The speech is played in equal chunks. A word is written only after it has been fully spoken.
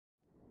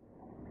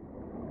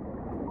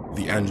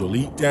The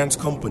Anjolique Dance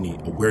Company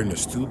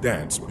Awareness 2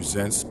 Dance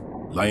presents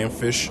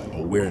Lionfish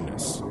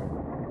Awareness.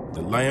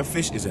 The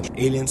lionfish is an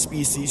alien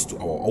species to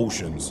our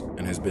oceans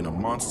and has been a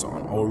monster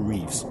on our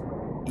reefs,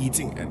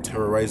 eating and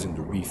terrorizing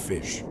the reef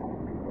fish.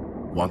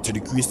 Want to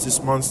decrease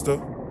this monster?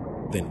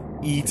 Then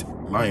eat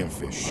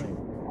lionfish.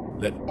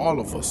 Let all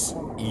of us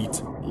eat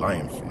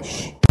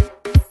lionfish.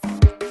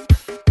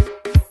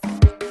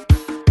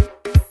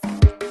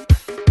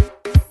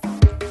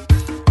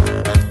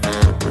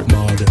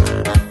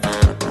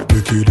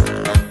 Wicked,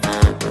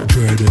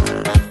 dreaded.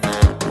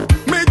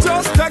 Me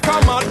just take a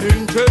mad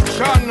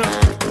injection.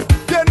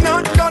 They're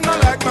not gonna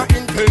like my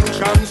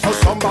intention. So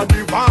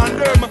somebody want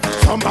them,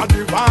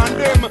 somebody want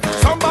them,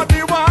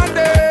 somebody want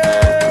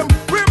them.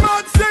 We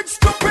mad sick,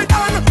 stupid,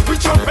 and we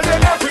jumping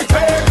in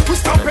everything. We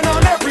stomping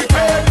on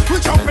everything. We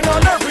jumping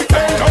on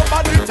everything.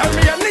 Nobody tell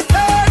me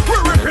anything. We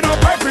ripping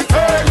up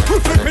everything. We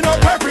flipping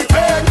up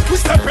everything. We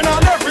stepping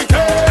on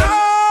everything.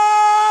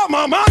 Ah,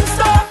 my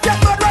monster, get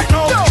mad right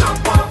now.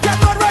 Get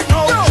mad right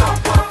now.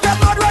 Get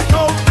mad right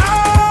now.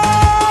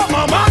 Ah,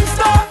 my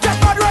monster, get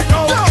mad right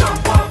now.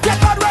 Get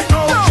mad right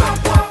now.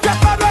 Get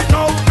mad right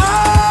now.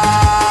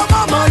 Ah,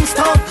 my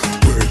monster.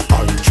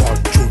 When I try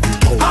to be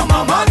told, I'm a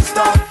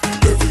monster.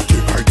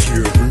 everything I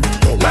tear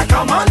down Like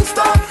a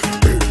monster.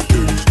 it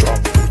is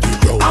dropped to the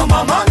ground. I'm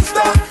a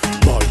monster.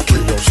 Man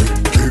chaos in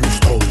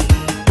Kingston.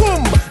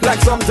 Boom,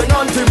 like something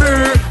on TV.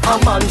 A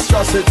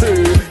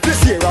monstrosity. This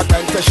year I'm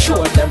going to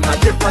show them a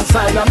different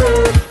side of me.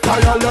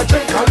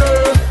 Biologically,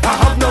 I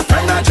have no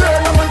energy.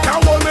 No one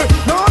can hold me.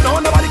 No,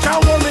 nobody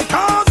can hold me.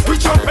 Cause we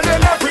jumping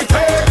in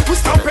everything. We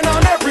stomping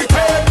on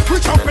everything. We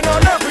jumping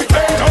on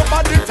everything.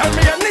 Nobody tell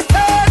me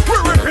anything. We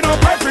ripping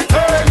up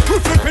everything. We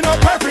flipping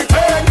up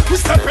everything. We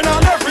stepping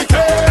on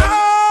everything.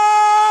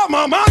 Ah,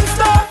 my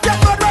monster. Get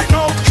mad right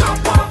now.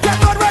 Get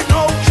mad right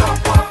now.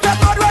 Get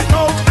mad right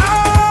now.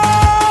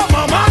 Ah,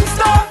 my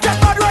monster. Get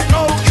mad right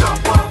now.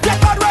 Get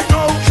mad right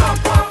now.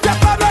 Get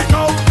mad right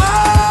now.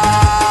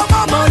 Ah,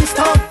 my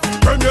monster.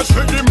 When you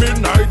see the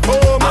midnight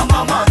home, I'm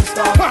a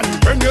monster. And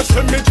when you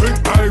see me drink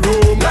my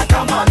rum, like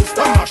a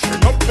monster. I'm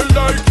mashing up till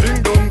I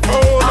kingdom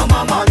come. I'm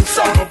a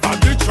monster.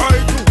 Nobody try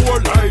to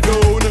hold I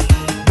down.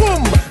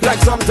 Boom, like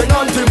something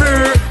on TV.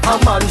 A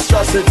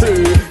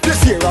monstrosity. This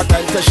year I'm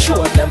going to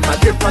show them a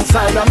different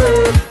side of me.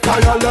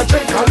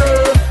 Biologically,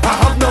 I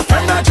have no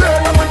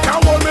energy.